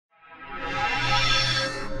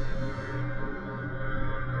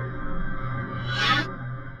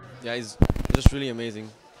Yeah, it's just really amazing.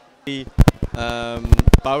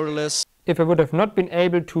 Powerless. If I would have not been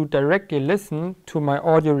able to directly listen to my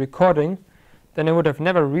audio recording, then I would have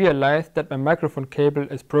never realized that my microphone cable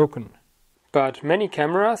is broken. But many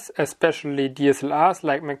cameras, especially DSLRs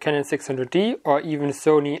like my Canon 600D or even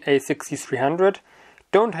Sony a6300,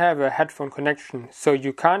 don't have a headphone connection, so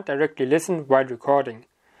you can't directly listen while recording.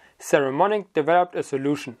 Saramonic developed a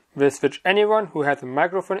solution with which anyone who has a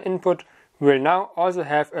microphone input will now also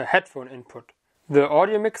have a headphone input. The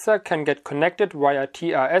audio mixer can get connected via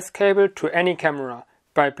TRS cable to any camera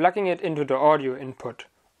by plugging it into the audio input.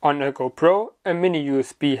 On a GoPro, a mini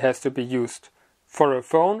USB has to be used. For a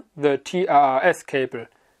phone, the TRS cable.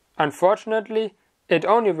 Unfortunately, it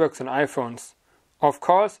only works on iPhones. Of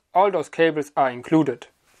course, all those cables are included.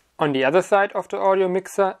 On the other side of the audio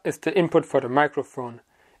mixer is the input for the microphone.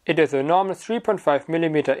 It is a normal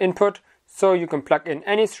 3.5mm input, so you can plug in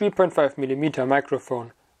any 3.5mm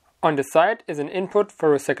microphone. On the side is an input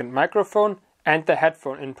for a second microphone and the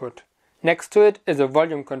headphone input. Next to it is a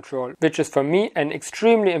volume control, which is for me an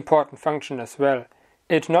extremely important function as well.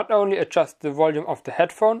 It not only adjusts the volume of the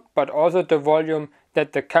headphone, but also the volume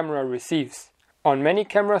that the camera receives. On many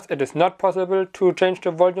cameras it is not possible to change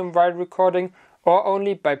the volume while recording, or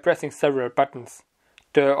only by pressing several buttons.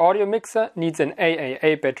 The audio mixer needs an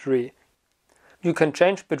AAA battery. You can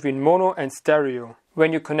change between mono and stereo.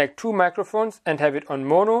 When you connect two microphones and have it on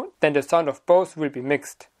mono, then the sound of both will be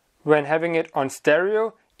mixed. When having it on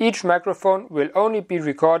stereo, each microphone will only be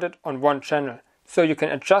recorded on one channel, so you can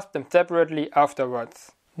adjust them separately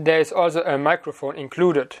afterwards. There is also a microphone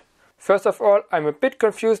included. First of all, I'm a bit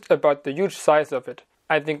confused about the huge size of it.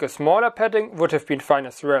 I think a smaller padding would have been fine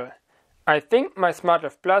as well. I think my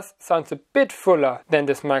SmartLav Plus sounds a bit fuller than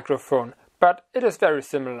this microphone, but it is very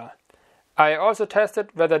similar. I also tested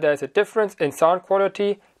whether there is a difference in sound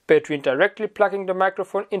quality between directly plugging the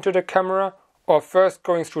microphone into the camera or first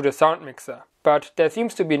going through the sound mixer, but there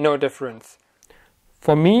seems to be no difference.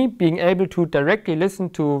 For me, being able to directly listen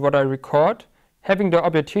to what I record, having the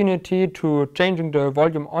opportunity to changing the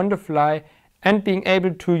volume on the fly and being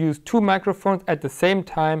able to use two microphones at the same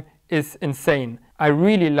time is insane. I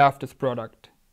really love this product.